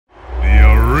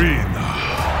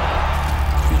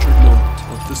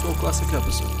classic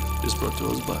episode is brought to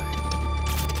us by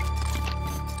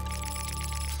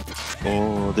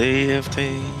DFT,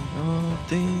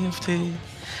 DFT.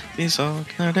 Vi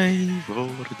saknar dig,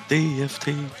 vår DFT.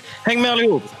 Häng med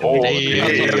allihop!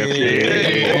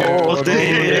 DFT.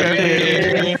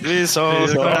 Vi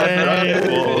saknar dig,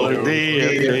 vår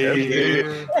DFT.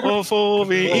 Och får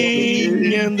vi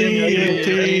ingen DFT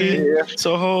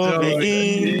så har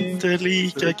vi inte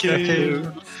lika kul.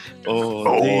 Och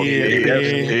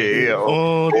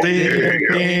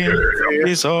DFT,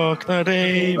 vi saknar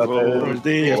dig, vår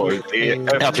DFT.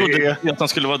 Jag trodde att han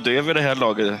skulle vara döv i det här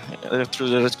laget. Jag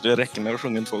trodde det skulle räcka med att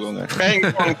sjunga 2 gånger.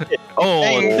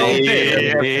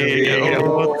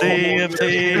 DFT,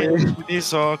 vi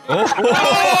saknar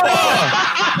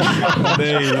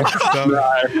dig.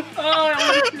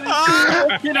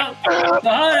 Det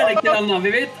här är killarna.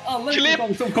 Vi vet alla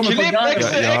som kommer på gång. Jag har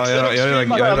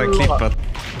redan klippat.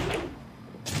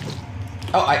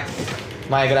 Oh,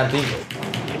 my god, I'm thinking.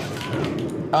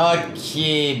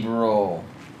 Okay, bro.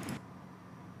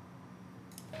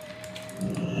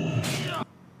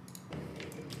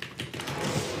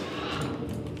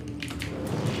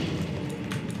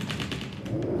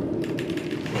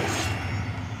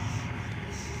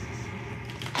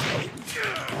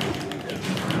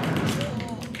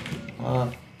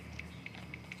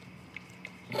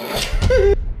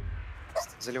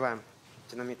 Заливаем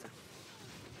динамиты.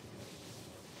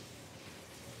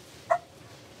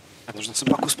 Нужно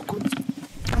собаку успокоить.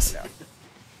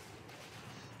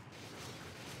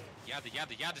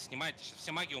 Яды, снимайте, сейчас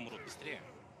все маги умрут, быстрее.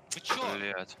 Вы чё?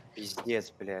 Блядь.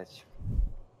 Пиздец, блядь.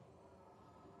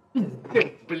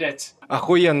 Блядь.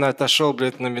 Охуенно отошел,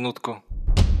 блядь, на минутку.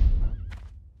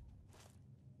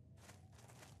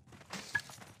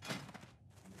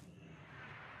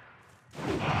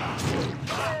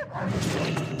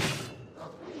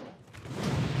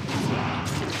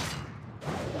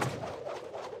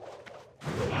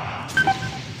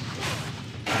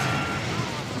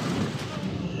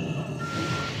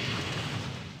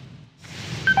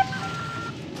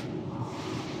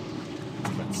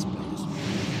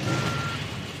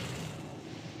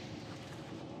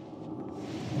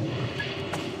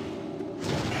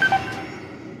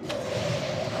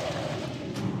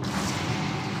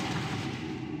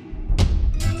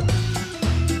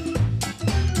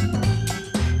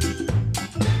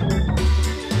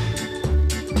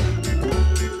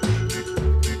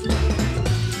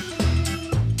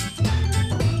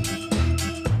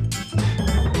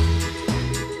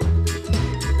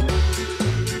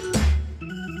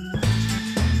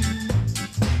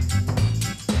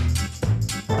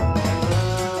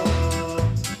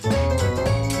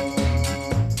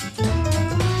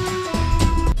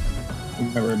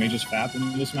 Remember, may just fap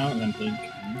and dismount and then blink.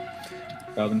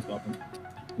 Falcon swap him.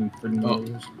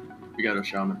 We got a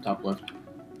shaman top left.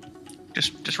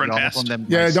 Just run past.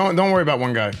 Yeah, don't worry about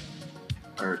one guy.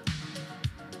 Alright.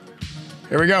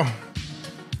 Here we go.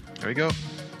 There we go.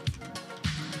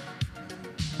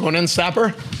 Going in,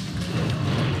 Sapper.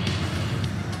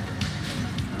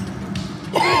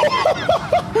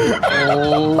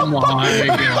 Oh my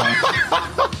god.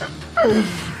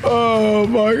 Oh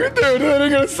my god, dude, they didn't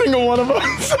get a single one of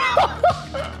us.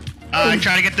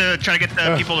 Try to get the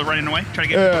people that are running away. Try to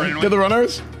get people running away. Get the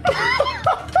runners.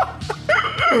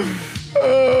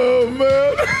 Oh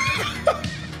man.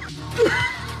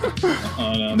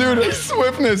 Oh, no, dude,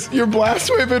 swiftness. You're blast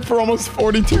sweeping for almost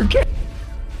 42k.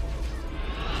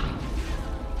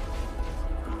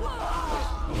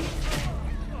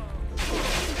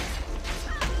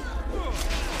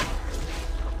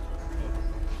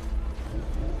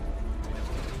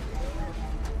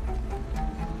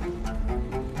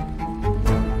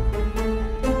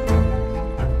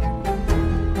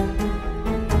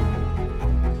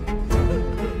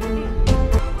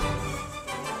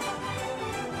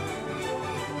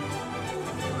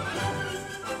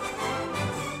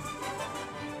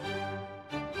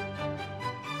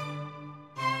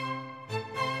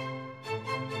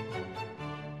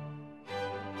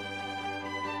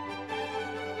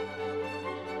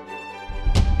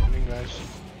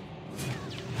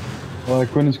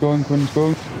 Quinn is going, Quinn is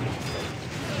going.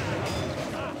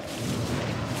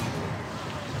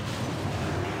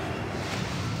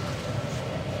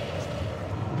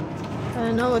 I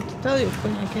don't know what to tell you,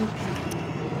 Quinn. I can't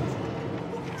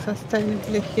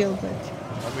sustainably heal that.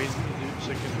 Amazing, dude.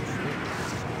 Second.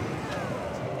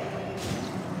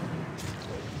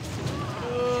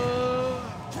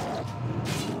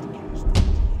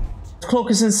 This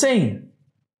clock is insane.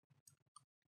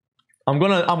 I'm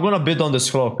gonna bid on this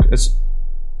clock.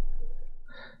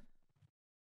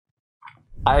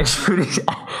 I actually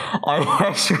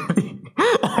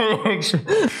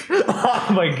Oh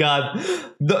my god.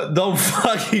 Don't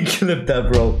fucking clip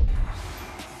that, bro.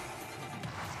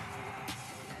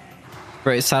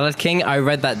 Bro, Salad King, I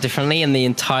read that differently in the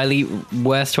entirely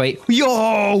worst way.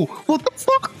 Yo! What the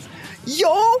fuck?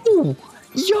 Yo!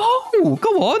 Yo!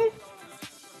 Go on!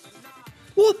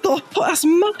 What the fuck? That's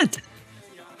mad!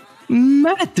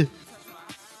 Mad!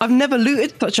 I've never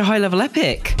looted such a high-level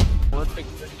epic. One big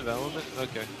development?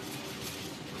 Okay.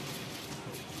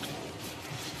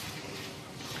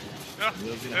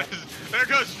 There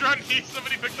goes Strunky.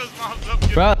 Somebody pick those mobs up.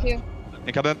 Bro.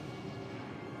 Hey, come in.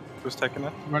 Who's taking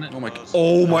it? Run it. Oh my god.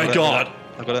 Oh my god.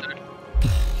 I got it.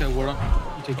 Okay, Warden.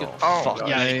 You take it. Oh, fuck.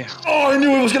 Yeah. Oh, I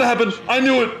knew it was gonna happen. I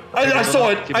knew it. I saw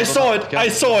it. I saw it. I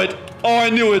saw it. Oh, I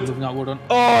knew it. Not Warden.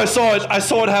 Oh, I saw it. I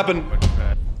saw it happen.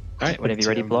 Alright, whenever you're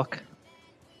ready, block.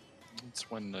 It's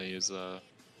when these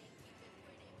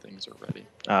things are ready.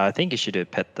 I think you should do a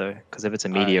pet though, because if it's a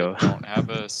meteor. I don't have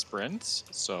a sprint,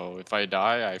 so if I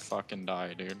die, I fucking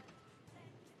die, dude.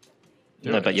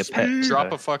 No, but your pet.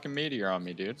 Drop a fucking meteor on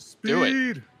me, dude. Do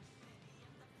it.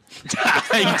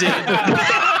 I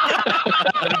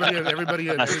did. Everybody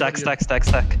in. Stack.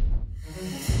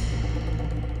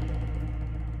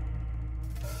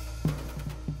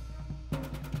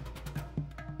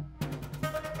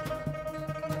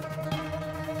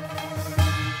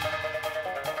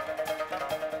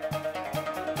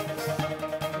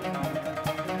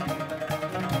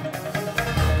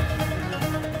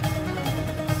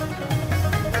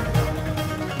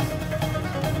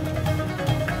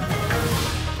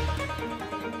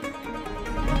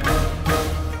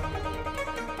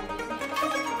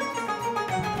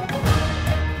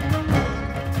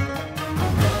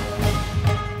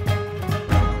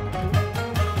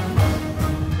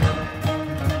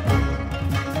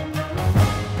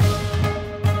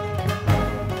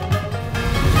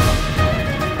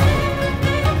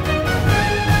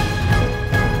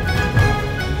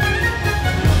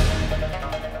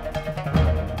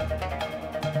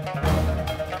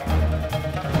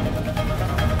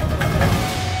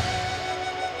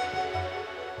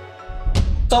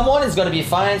 Someone is gonna be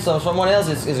fine, so someone else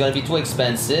is gonna be too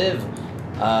expensive.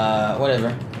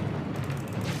 Whatever.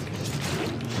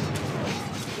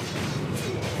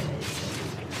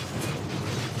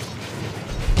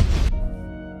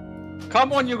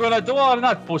 Come on, you gonna do or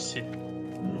not, pussy?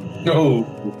 No.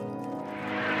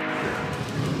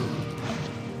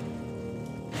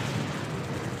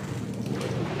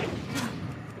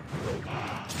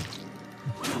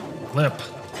 Lip.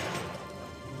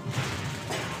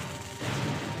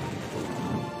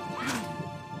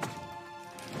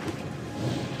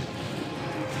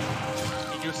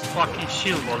 Use fucking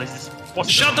shield wall. Is this possible?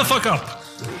 Shut the fuck up!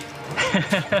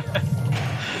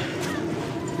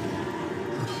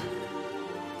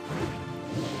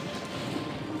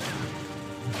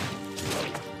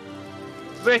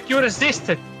 Wait, you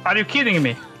resisted? Are you kidding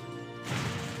me?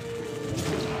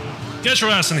 Get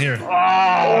your ass in here.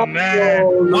 Oh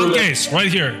man! One case,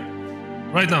 right here.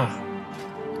 Right now.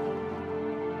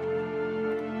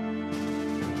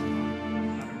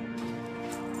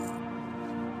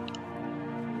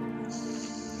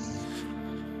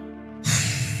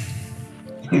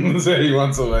 So he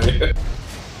wants away.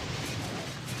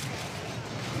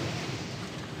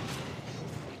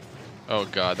 Oh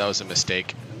god, that was a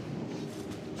mistake.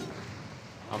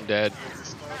 I'm dead.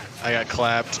 I got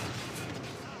clapped.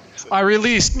 I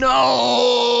released. No!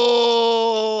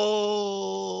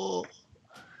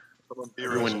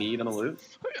 Everyone need on the loot?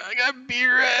 I got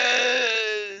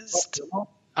B-rest.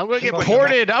 I'm gonna get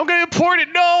ported. I'm gonna get ported.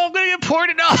 No, I'm gonna get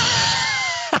ported. No.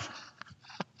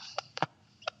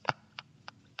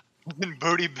 In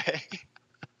booty bay.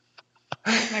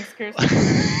 Next curse.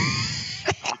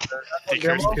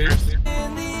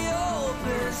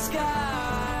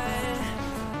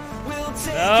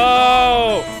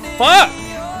 No! Fuck!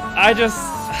 I just.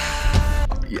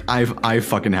 I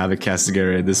fucking have a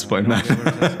Castigary at this point, man.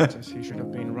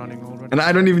 And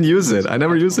I don't even use it. I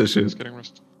never use this shit. Okay.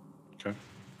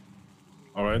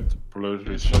 Alright.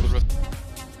 Polluted.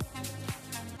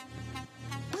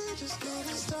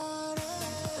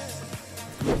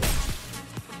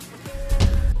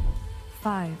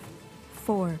 5,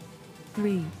 4,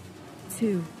 3,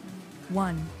 2,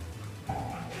 1.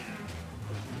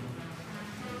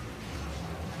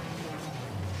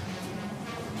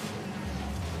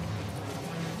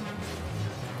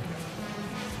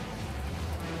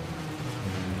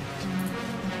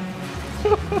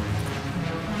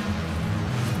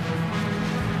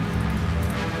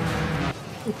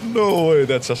 No way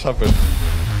that just happened.